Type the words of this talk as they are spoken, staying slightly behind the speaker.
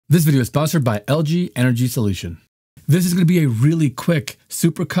This video is sponsored by LG Energy Solution. This is going to be a really quick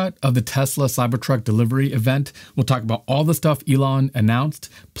supercut of the Tesla Cybertruck delivery event. We'll talk about all the stuff Elon announced,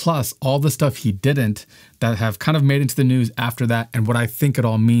 plus all the stuff he didn't that have kind of made into the news after that, and what I think it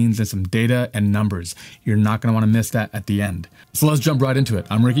all means and some data and numbers. You're not going to want to miss that at the end. So let's jump right into it.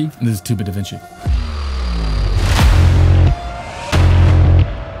 I'm Ricky, and this is 2-Bit Da Vinci.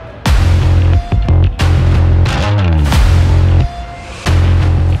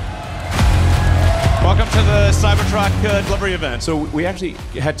 Welcome to the Cybertruck delivery event. So we actually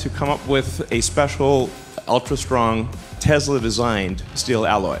had to come up with a special, ultra-strong, Tesla-designed steel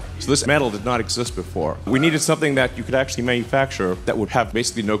alloy. So this metal did not exist before. We needed something that you could actually manufacture that would have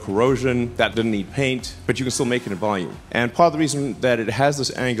basically no corrosion, that didn't need paint, but you can still make it in volume. And part of the reason that it has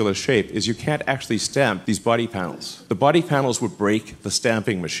this angular shape is you can't actually stamp these body panels. The body panels would break the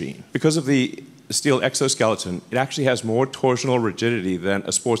stamping machine. Because of the steel exoskeleton, it actually has more torsional rigidity than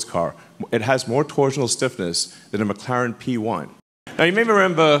a sports car. It has more torsional stiffness than a McLaren P1. Now you may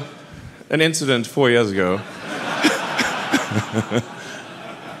remember an incident 4 years ago.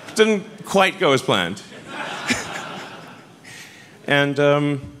 Didn't quite go as planned.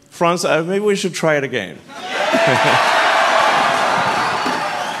 And Franz, maybe we should try it again.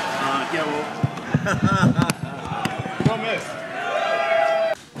 Don't miss.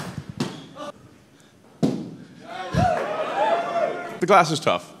 The glass is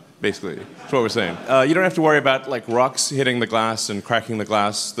tough, basically. That's what we're saying. You don't have to worry about like rocks hitting the glass and cracking the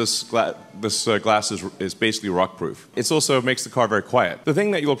glass. This glass is basically rock-proof. It also makes the car very quiet. The thing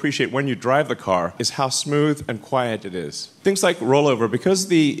that you'll appreciate when you drive the car is how smooth and quiet it is. Things like rollover, because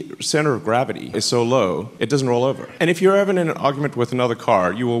the center of gravity is so low, it doesn't roll over. And if you're ever in an argument with another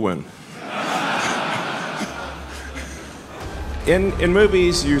car, you will win. In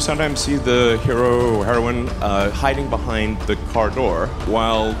movies, you sometimes see the hero or heroine hiding behind the car door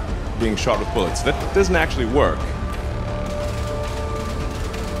while being shot with bullets. That doesn't actually work.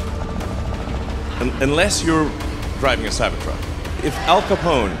 Unless you're driving a Cybertruck. If Al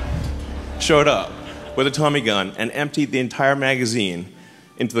Capone showed up with a Tommy gun and emptied the entire magazine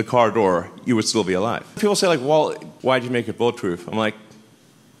into the car door, you would still be alive. People say, like, well, why'd you make it bulletproof? I'm like,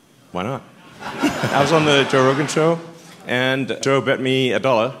 why not? I was on the Joe Rogan show, and Joe bet me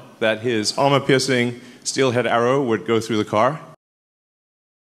 $1 that his armor-piercing steelhead arrow would go through the car.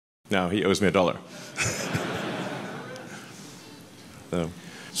 Now he owes me $1. So,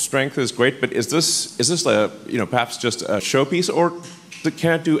 strength is great, but is this perhaps just a showpiece, or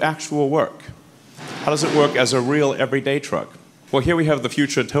can it do actual work? How does it work as a real everyday truck? Well, here we have the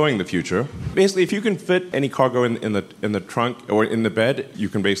future towing the future. Basically, if you can fit any cargo in the trunk or in the bed, you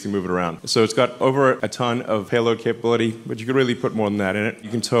can basically move it around. So it's got over a ton of payload capability, but you could really put more than that in it. You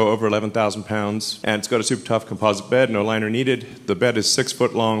can tow over 11,000 pounds, and it's got a super tough composite bed, no liner needed. The bed is 6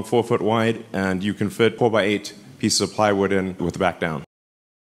 foot long, 4 foot wide, and you can fit 4x8 pieces of plywood in with the back down.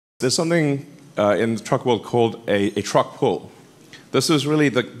 There's something in the truck world called a truck pull. This is really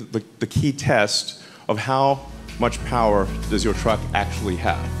the key test of how much power does your truck actually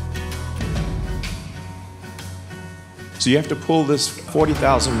have. So you have to pull this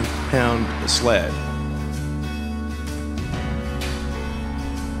 40,000 pound sled.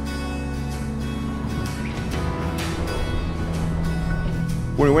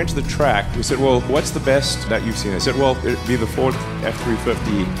 When we went to the track, we said, well, what's the best that you've seen? I said, well, it'd be the Ford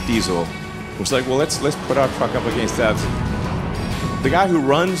F-350 diesel. It was like, well, let's put our truck up against that. The guy who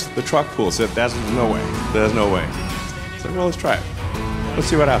runs the truck pool said, there's no way. There's no way. So, well, let's try it. Let's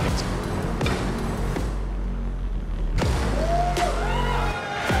see what happens.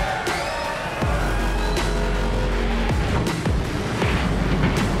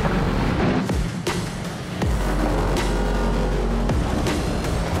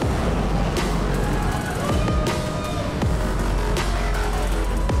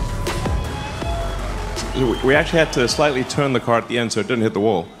 We actually had to slightly turn the car at the end so it didn't hit the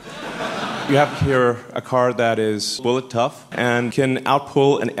wall. You have here a car that is bullet tough and can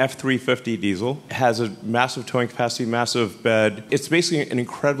outpull an F-350 diesel. It has a massive towing capacity, massive bed. It's basically an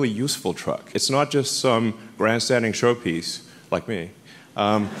incredibly useful truck. It's not just some grandstanding showpiece like me.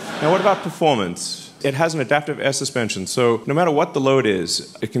 Now what about performance? It has an adaptive air suspension, so no matter what the load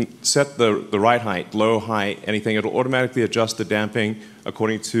is, it can set the ride height, low, high, anything. It'll automatically adjust the damping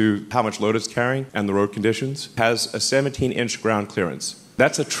according to how much load it's carrying and the road conditions. It has a 17-inch ground clearance.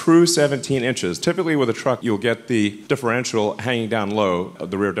 That's a true 17 inches. Typically with a truck, you'll get the differential hanging down low,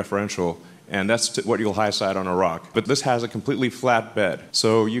 the rear differential, and that's what you'll high side on a rock. But this has a completely flat bed,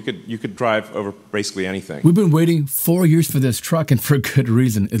 so you could drive over basically anything. We've been waiting 4 years for this truck, and for good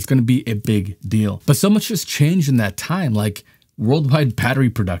reason. It's going to be a big deal. But so much has changed in that time. Like, worldwide battery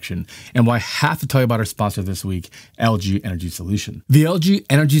production, and why I have to tell you about our sponsor this week, LG Energy Solution. The LG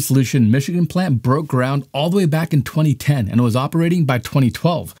Energy Solution Michigan plant broke ground all the way back in 2010 and was operating by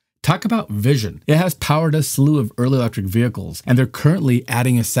 2012. Talk about vision. It has powered a slew of early electric vehicles, and they're currently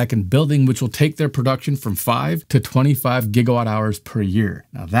adding a second building which will take their production from 5 to 25 gigawatt hours per year.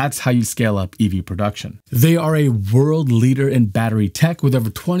 Now that's how you scale up EV production. They are a world leader in battery tech with over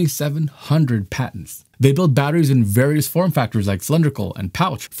 2,700 patents. They build batteries in various form factors like cylindrical and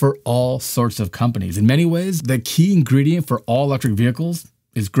pouch for all sorts of companies. In many ways, the key ingredient for all electric vehicles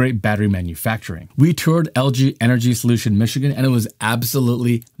is great battery manufacturing. We toured LG Energy Solution Michigan, and it was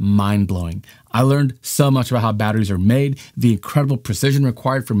absolutely mind-blowing. I learned so much about how batteries are made, the incredible precision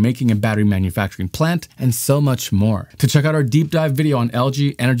required for making a battery manufacturing plant, and so much more. To check out our deep dive video on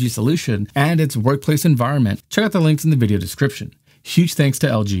LG Energy Solution and its workplace environment, check out the links in the video description. Huge thanks to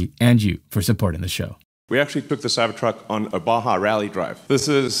LG and you for supporting the show. We actually took the Cybertruck on a Baja rally drive. This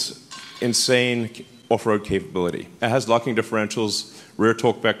is insane off-road capability. It has locking differentials, rear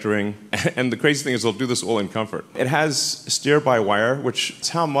torque vectoring, and the crazy thing is they'll do this all in comfort. It has steer-by-wire, which is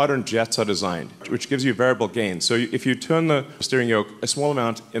how modern jets are designed, which gives you variable gain. So if you turn the steering yoke a small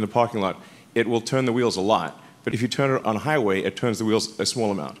amount in the parking lot, it will turn the wheels a lot. But if you turn it on a highway, it turns the wheels a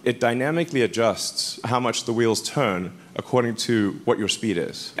small amount. It dynamically adjusts how much the wheels turn according to what your speed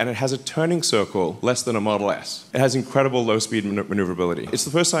is. And it has a turning circle less than a Model S. It has incredible low-speed maneuverability. It's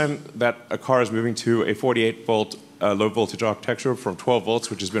the first time that a car is moving to a 48-volt low-voltage architecture from 12 volts,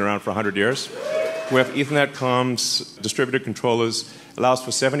 which has been around for 100 years. We have Ethernet comms, distributed controllers, allows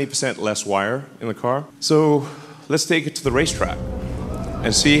for 70% less wire in the car. So let's take it to the racetrack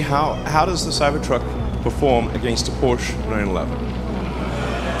and see how does the Cybertruck perform against a Porsche 911.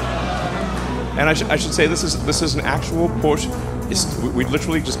 And I should say this is an actual Porsche. We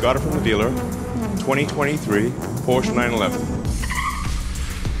literally just got it from the dealer, 2023 Porsche 911.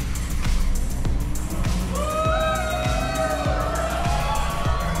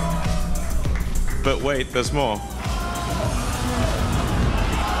 But wait, there's more.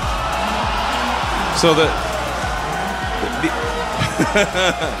 So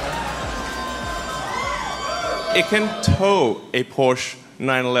it can tow a Porsche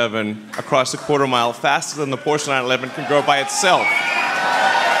 911 across a quarter mile faster than the Porsche 911 can go by itself.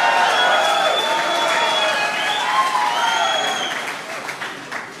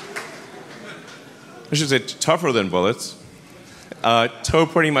 I should say tougher than bullets. Tow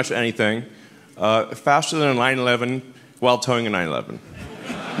pretty much anything. Faster than a 911 while towing a 911.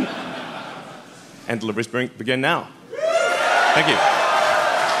 And deliveries begin now. Thank you.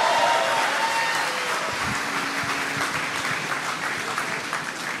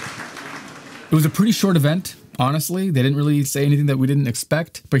 It was a pretty short event, honestly. They didn't really say anything that we didn't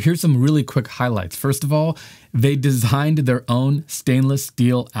expect, but here's some really quick highlights. First of all, they designed their own stainless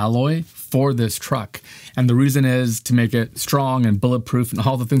steel alloy for this truck. And the reason is to make it strong and bulletproof and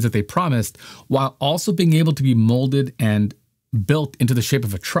all the things that they promised, while also being able to be molded and built into the shape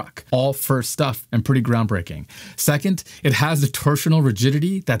of a truck. All first stuff and pretty groundbreaking. Second, it has the torsional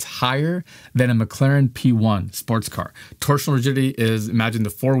rigidity that's higher than a McLaren P1 sports car. Torsional rigidity is, imagine the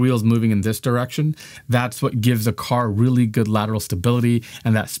four wheels moving in this direction. That's what gives a car really good lateral stability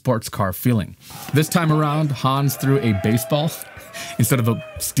and that sports car feeling. This time around, Hans threw a baseball instead of a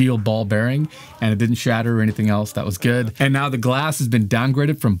steel ball bearing, and it didn't shatter or anything else. That was good. And now the glass has been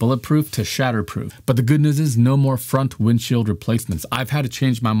downgraded from bulletproof to shatterproof. But the good news is no more front windshield replacements. I've had to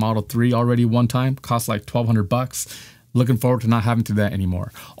change my Model 3 already one time, cost like $1,200. Looking forward to not having to do that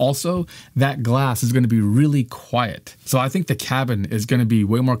anymore. Also, that glass is going to be really quiet. So I think the cabin is going to be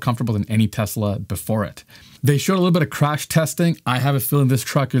way more comfortable than any Tesla before it. They showed a little bit of crash testing. I have a feeling this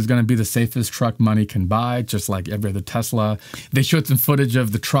truck is going to be the safest truck money can buy, just like every other Tesla. They showed some footage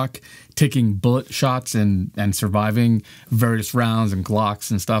of the truck taking bullet shots and surviving various rounds and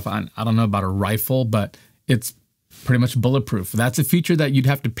Glocks and stuff. I don't know about a rifle, but it's pretty much bulletproof. That's a feature that you'd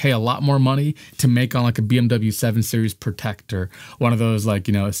have to pay a lot more money to make on like a BMW 7 Series Protector, one of those like,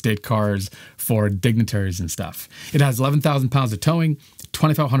 you know, estate cars for dignitaries and stuff. It has 11,000 pounds of towing,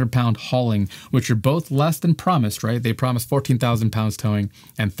 2,500 pound hauling, which are both less than promised, right? They promised 14,000 pounds towing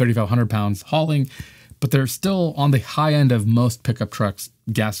and 3,500 pounds hauling, but they're still on the high end of most pickup trucks,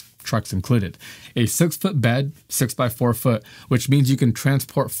 gas trucks included. A 6-foot bed, 6x4 foot, which means you can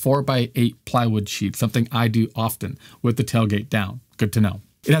transport 4x8 plywood sheets, something I do often with the tailgate down. Good to know.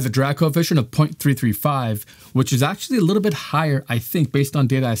 It has a drag coefficient of 0.335, which is actually a little bit higher, I think, based on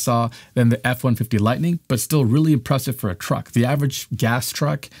data I saw, than the F-150 Lightning, but still really impressive for a truck. The average gas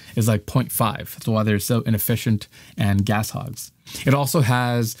truck is like 0.5. That's why they're so inefficient and gas hogs. It also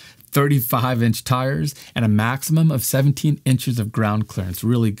has 35-inch tires, and a maximum of 17 inches of ground clearance.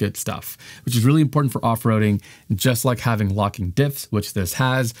 Really good stuff, which is really important for off-roading, just like having locking diffs, which this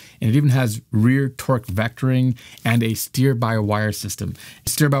has. And it even has rear torque vectoring and a steer-by-wire system.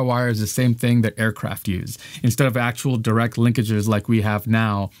 Steer-by-wire is the same thing that aircraft use. Instead of actual direct linkages like we have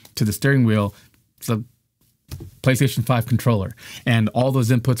now to the steering wheel, it's a PlayStation 5 controller, and all those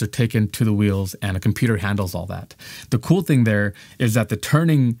inputs are taken to the wheels, and a computer handles all that. The cool thing there is that the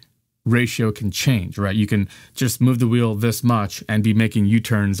turning ratio can change, right? You can just move the wheel this much and be making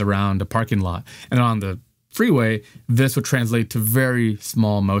U-turns around a parking lot. And on the freeway, this would translate to very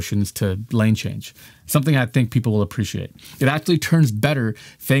small motions to lane change. Something I think people will appreciate. It actually turns better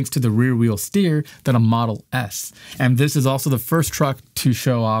thanks to the rear wheel steer than a Model S. And this is also the first truck to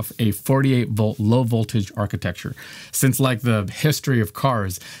show off a 48-volt low voltage architecture. Since like the history of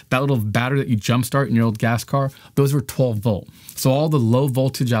cars, that little battery that you jumpstart in your old gas car, those were 12 volt. So all the low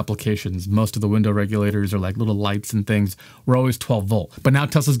voltage applications, most of the window regulators or like little lights and things, were always 12 volt. But now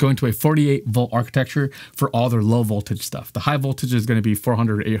Tesla's going to a 48 volt architecture for all their low voltage stuff. The high voltage is going to be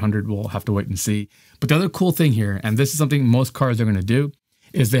 400 or 800. We'll have to wait and see. But the other cool thing here, and this is something most cars are going to do,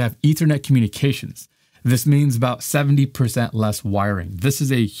 is they have Ethernet communications. This means about 70% less wiring. This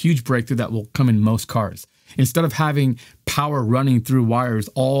is a huge breakthrough that will come in most cars. Instead of having power running through wires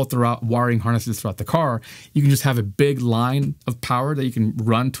all throughout wiring harnesses throughout the car, you can just have a big line of power that you can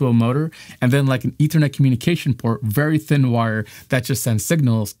run to a motor, and then like an Ethernet communication port, very thin wire that just sends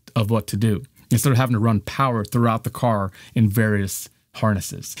signals of what to do, instead of having to run power throughout the car in various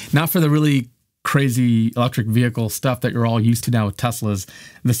harnesses. Now for the really crazy electric vehicle stuff that you're all used to now with Teslas,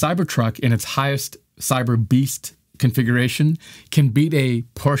 the Cybertruck in its highest Cyber Beast configuration can beat a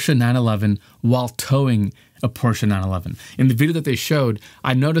Porsche 911 while towing a Porsche 911. In the video that they showed,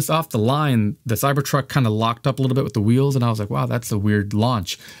 I noticed off the line, the Cybertruck kind of locked up a little bit with the wheels, and I was like, wow, that's a weird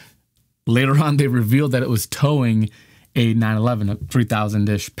launch. Later on, they revealed that it was towing a 911, a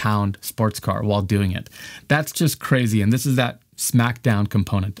 3,000-ish pound sports car while doing it. That's just crazy, and this is that smackdown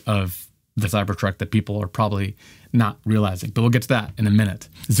component of the Cybertruck that people are probably not realizing, but we'll get to that in a minute.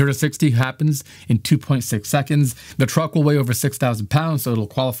 0 to 60 happens in 2.6 seconds. The truck will weigh over 6,000 pounds, so it'll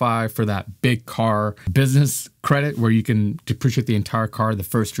qualify for that big car business credit where you can depreciate the entire car the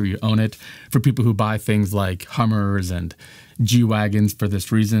first year you own it. For people who buy things like Hummers and G-Wagons for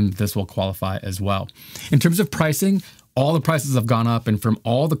this reason, this will qualify as well. In terms of pricing, all the prices have gone up, and from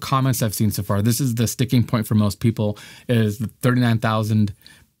all the comments I've seen so far, this is the sticking point for most people, is the $39,000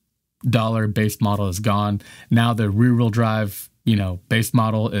 base model is gone. Now the rear-wheel drive, base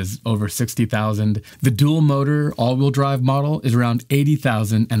model is over $60,000. The dual motor all-wheel drive model is around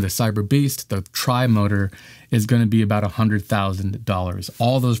 $80,000, and the Cyber Beast, the tri-motor, is going to be about $100,000.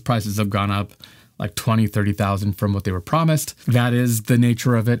 All those prices have gone up like $20,000, $30,000 from what they were promised. That is the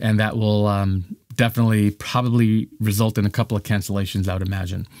nature of it, and that will definitely probably result in a couple of cancellations, I would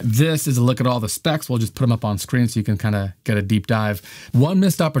imagine. This is a look at all the specs. We'll just put them up on screen so you can kind of get a deep dive. One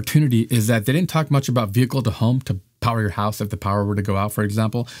missed opportunity is that they didn't talk much about vehicle to home to power your house if the power were to go out, for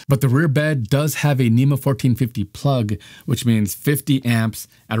example. But the rear bed does have a NEMA 1450 plug, which means 50 amps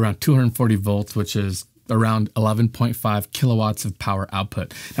at around 240 volts, which is around 11.5 kilowatts of power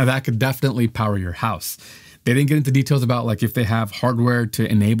output. Now that could definitely power your house. They didn't get into details about like if they have hardware to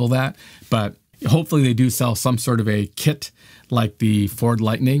enable that, but hopefully they do sell some sort of a kit like the Ford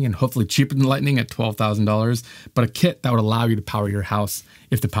Lightning, and hopefully cheaper than the Lightning at $12,000, but a kit that would allow you to power your house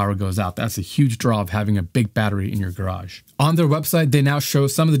if the power goes out. That's a huge draw of having a big battery in your garage. On their website, they now show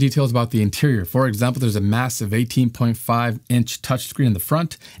some of the details about the interior. For example, there's a massive 18.5-inch touchscreen in the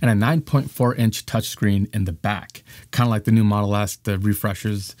front and a 9.4-inch touchscreen in the back, kind of like the new Model S, the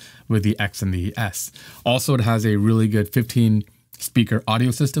refreshers with the X and the S. Also, it has a really good 15-speaker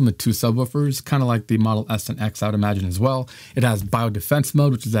audio system with 2 subwoofers, kind of like the Model S and X, I would imagine as well. It has biodefense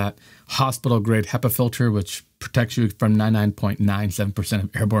mode, which is that hospital-grade HEPA filter, which protects you from 99.97%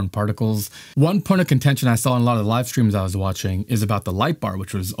 of airborne particles. One point of contention I saw in a lot of the live streams I was watching is about the light bar,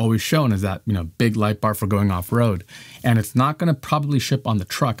 which was always shown as that, big light bar for going off-road. And it's not going to probably ship on the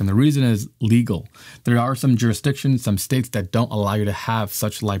truck. And the reason is legal. There are some jurisdictions, some states that don't allow you to have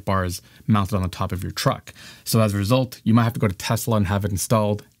such light bars mounted on the top of your truck. So as a result, you might have to go to Tesla and have it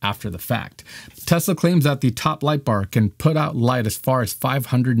installed after the fact. Tesla claims that the top light bar can put out light as far as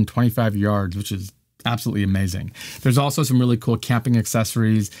 525 yards, which is absolutely amazing. There's also some really cool camping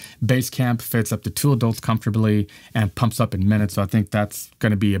accessories. Base camp fits up to 2 adults comfortably and pumps up in minutes. So I think that's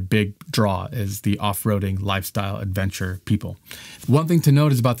going to be a big draw, is the off-roading lifestyle adventure people. One thing to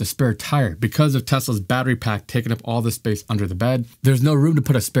note is about the spare tire. Because of Tesla's battery pack taking up all the space under the bed, there's no room to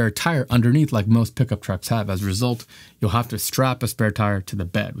put a spare tire underneath like most pickup trucks have. As a result, you'll have to strap a spare tire to the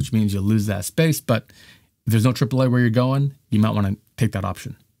bed, which means you'll lose that space. But if there's no AAA where you're going, you might want to take that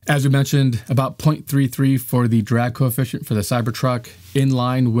option. As we mentioned, about 0.33 for the drag coefficient for the Cybertruck, in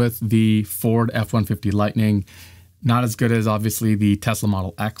line with the Ford F-150 Lightning. Not as good as, obviously, the Tesla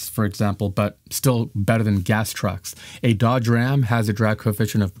Model X, for example, but still better than gas trucks. A Dodge Ram has a drag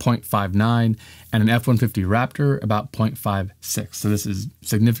coefficient of 0.59, and an F-150 Raptor about 0.56. So this is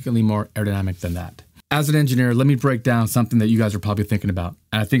significantly more aerodynamic than that. As an engineer, let me break down something that you guys are probably thinking about.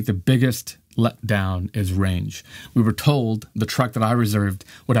 And I think the biggest letdown is range. We were told the truck that I reserved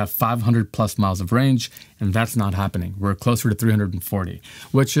would have 500 plus miles of range, and that's not happening. We're closer to 340,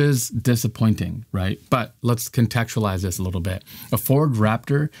 which is disappointing, right? But let's contextualize this a little bit. A Ford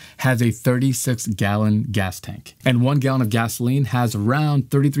Raptor has a 36-gallon gas tank, and 1 gallon of gasoline has around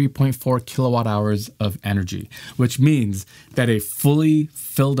 33.4 kilowatt hours of energy, which means that a fully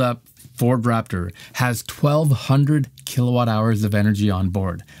filled up Ford Raptor has 1,200 kilowatt hours of energy on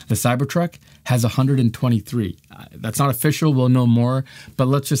board. The Cybertruck has 123. That's not official, we'll know more, but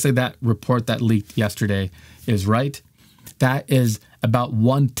let's just say that report that leaked yesterday is right. That is about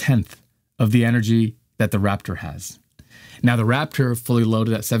 1/10 of the energy that the Raptor has. Now the Raptor, fully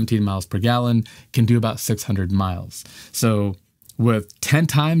loaded at 17 miles per gallon, can do about 600 miles. So with 10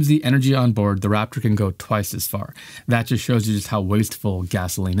 times the energy on board, the Raptor can go twice as far. That just shows you just how wasteful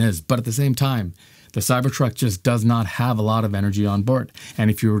gasoline is. But at the same time, the Cybertruck just does not have a lot of energy on board.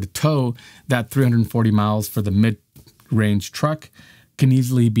 And if you were to tow that 340 miles for the mid-range truck, can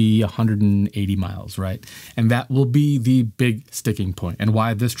easily be 180 miles, right? And that will be the big sticking point, and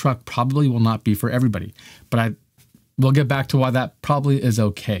why this truck probably will not be for everybody. But we'll get back to why that probably is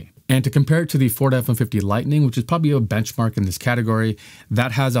okay. And to compare it to the Ford F-150 Lightning, which is probably a benchmark in this category,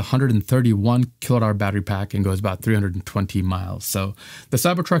 that has a 131 kilowatt-hour battery pack and goes about 320 miles. So the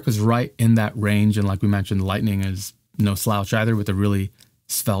Cybertruck is right in that range. And like we mentioned, the Lightning is no slouch either, with a really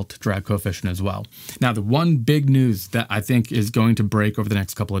svelte drag coefficient as well. Now, the one big news that I think is going to break over the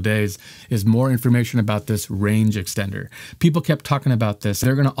next couple of days is more information about this range extender. People kept talking about this.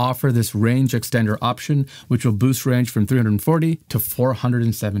 They're going to offer this range extender option, which will boost range from 340 to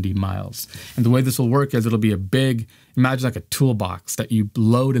 470 miles. And the way this will work is it'll be a big, imagine like a toolbox that you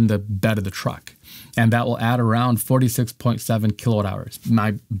load in the bed of the truck. And that will add around 46.7 kilowatt hours.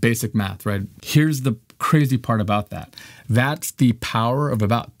 My basic math, right? Here's the crazy part about that. That's the power of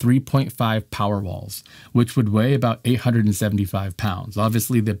about 3.5 power walls, which would weigh about 875 pounds.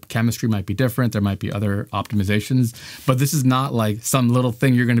 Obviously, the chemistry might be different. There might be other optimizations, but this is not like some little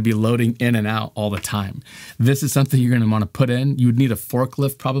thing you're going to be loading in and out all the time. This is something you're going to want to put in. You would need a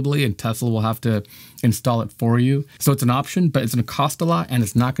forklift probably, and Tesla will have to install it for you. So it's an option, but it's going to cost a lot, and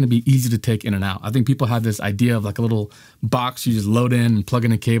it's not going to be easy to take in and out. I think people have this idea of like a little box you just load in and plug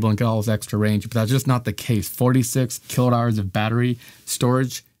in a cable and get all this extra range, but that's just not the case. 46 kilowatt hours of battery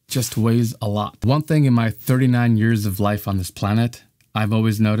storage just weighs a lot. One thing in my 39 years of life on this planet I've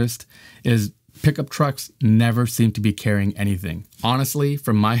always noticed is pickup trucks never seem to be carrying anything. Honestly,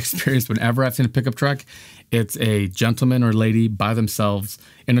 from my experience, whenever I've seen a pickup truck, it's a gentleman or lady by themselves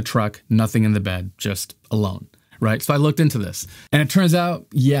in a truck, nothing in the bed, just alone. Right? So I looked into this, and it turns out,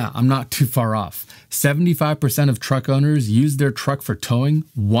 yeah, I'm not too far off. 75% of truck owners use their truck for towing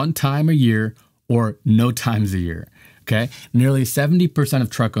one time a year or no times a year. Okay? Nearly 70% of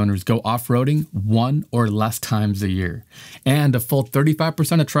truck owners go off-roading one or less times a year. And a full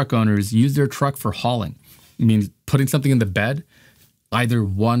 35% of truck owners use their truck for hauling. It means putting something in the bed either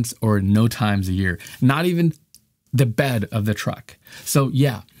once or no times a year. Not even the bed of the truck. So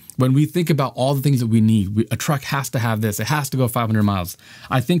yeah, when we think about all the things that we need, a truck has to have this. It has to go 500 miles.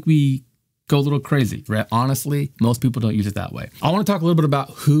 I think we go a little crazy, right? Honestly, most people don't use it that way. I want to talk a little bit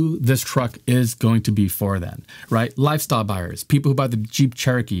about who this truck is going to be for then, right? Lifestyle buyers, people who buy the Jeep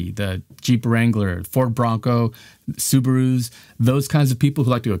Cherokee, the Jeep Wrangler, Ford Bronco, Subarus, those kinds of people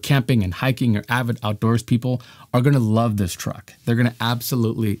who like to go camping and hiking or avid outdoors people are going to love this truck. They're going to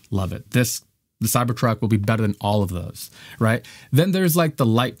absolutely love it. The Cybertruck will be better than all of those, right? Then there's like the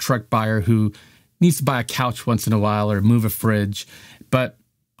light truck buyer who needs to buy a couch once in a while or move a fridge, but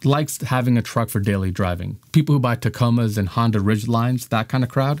likes having a truck for daily driving. People who buy Tacomas and Honda Ridgelines, that kind of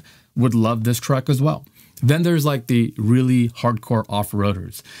crowd, would love this truck as well. Then there's like the really hardcore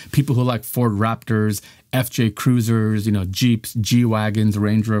off-roaders, people who like Ford Raptors, FJ Cruisers, Jeeps, G-Wagons,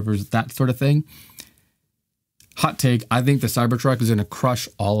 Range Rovers, that sort of thing. Hot take, I think the Cybertruck is going to crush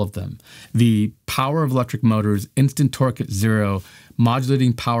all of them. The power of electric motors, instant torque at zero,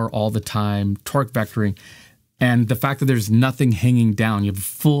 modulating power all the time, torque vectoring, and the fact that there's nothing hanging down. You have a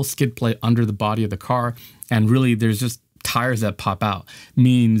full skid plate under the body of the car, and really there's just tires that pop out,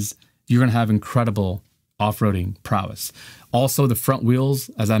 means you're going to have incredible off-roading prowess. Also, the front wheels,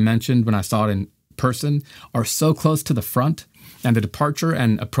 as I mentioned when I saw it in person, are so close to the front, and the departure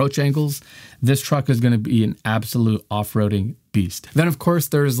and approach angles, this truck is going to be an absolute off-roading beast. Then, of course,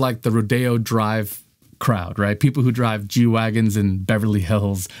 there's like the Rodeo Drive crowd, right? People who drive G-Wagons in Beverly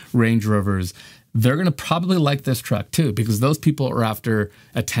Hills, Range Rovers. They're going to probably like this truck too, because those people are after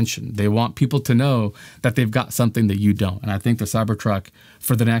attention. They want people to know that they've got something that you don't. And I think the Cybertruck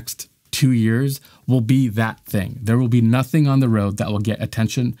for the next 2 years will be that thing. There will be nothing on the road that will get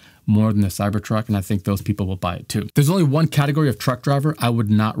attention more than the Cybertruck, and I think those people will buy it too. There's only one category of truck driver I would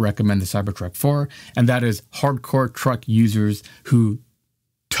not recommend the Cybertruck for, and that is hardcore truck users who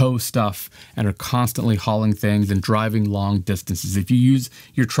tow stuff and are constantly hauling things and driving long distances. If you use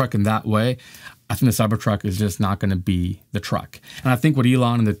your truck in that way, I think the Cybertruck is just not going to be the truck. And I think what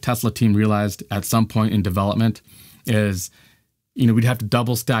Elon and the Tesla team realized at some point in development is, we'd have to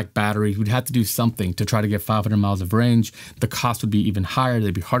double stack batteries. We'd have to do something to try to get 500 miles of range. The cost would be even higher.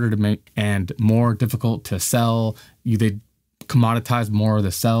 They'd be harder to make and more difficult to sell. They'd commoditize more of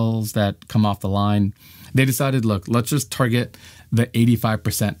the cells that come off the line. They decided, look, let's just target the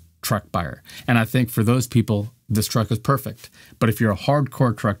 85% truck buyer. And I think for those people, this truck is perfect. But if you're a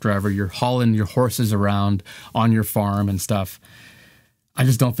hardcore truck driver, you're hauling your horses around on your farm and stuff, I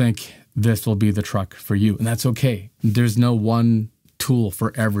just don't think this will be the truck for you. And that's okay. There's no one tool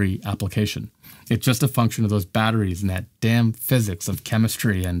for every application. It's just a function of those batteries and that damn physics of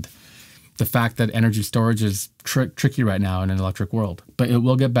chemistry and the fact that energy storage is tricky right now in an electric world. But it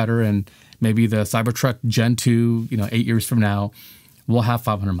will get better, and maybe the Cybertruck Gen 2, 8 years from now, will have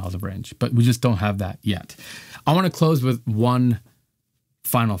 500 miles of range. But we just don't have that yet. I want to close with one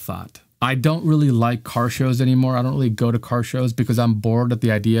final thought. I don't really like car shows anymore. I don't really go to car shows because I'm bored at the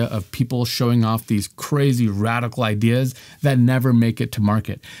idea of people showing off these crazy radical ideas that never make it to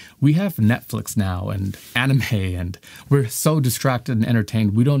market. We have Netflix now and anime, and we're so distracted and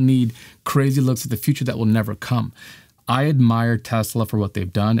entertained. We don't need crazy looks at the future that will never come. I admire Tesla for what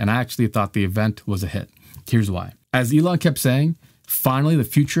they've done, and I actually thought the event was a hit. Here's why. As Elon kept saying, finally the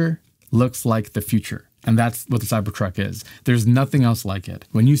future looks like the future. And that's what the Cybertruck is. There's nothing else like it.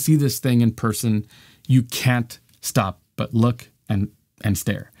 When you see this thing in person, you can't stop but look and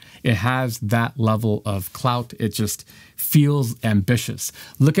stare. It has that level of clout. It just feels ambitious.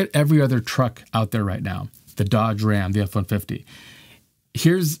 Look at every other truck out there right now. The Dodge Ram, the F-150.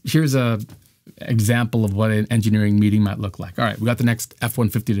 Here's a example of what an engineering meeting might look like. All right, we got the next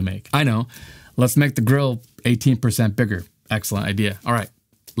F-150 to make. I know. Let's make the grill 18% bigger. Excellent idea. All right.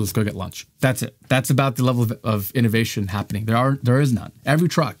 Let's go get lunch. That's it. That's about the level of innovation happening. There is none. Every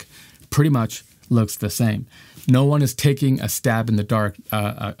truck pretty much looks the same. No one is taking a stab in the dark,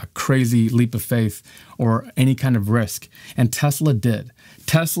 a crazy leap of faith or any kind of risk. And Tesla did.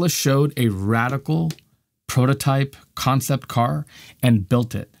 Tesla showed a radical prototype concept car and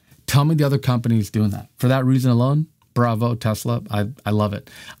built it. Tell me the other companies doing that. For that reason alone, bravo, Tesla. I love it.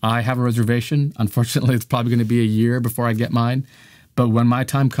 I have a reservation. Unfortunately, it's probably going to be a year before I get mine. But when my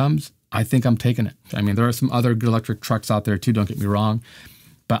time comes, I think I'm taking it. I mean, there are some other good electric trucks out there too, don't get me wrong.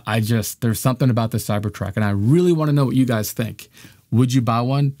 But there's something about the Cybertruck, and I really want to know what you guys think. Would you buy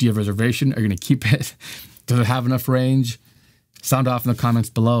one? Do you have a reservation? Are you going to keep it? Does it have enough range? Sound off in the comments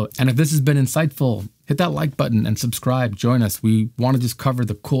below. And if this has been insightful, hit that like button and subscribe. Join us. We want to just cover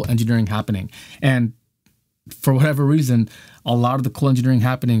the cool engineering happening. And for whatever reason, a lot of the cool engineering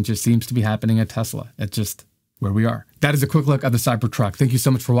happening just seems to be happening at Tesla. It's just where we are. That is a quick look at the Cybertruck. Thank you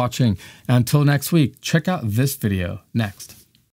so much for watching. And until next week, check out this video next.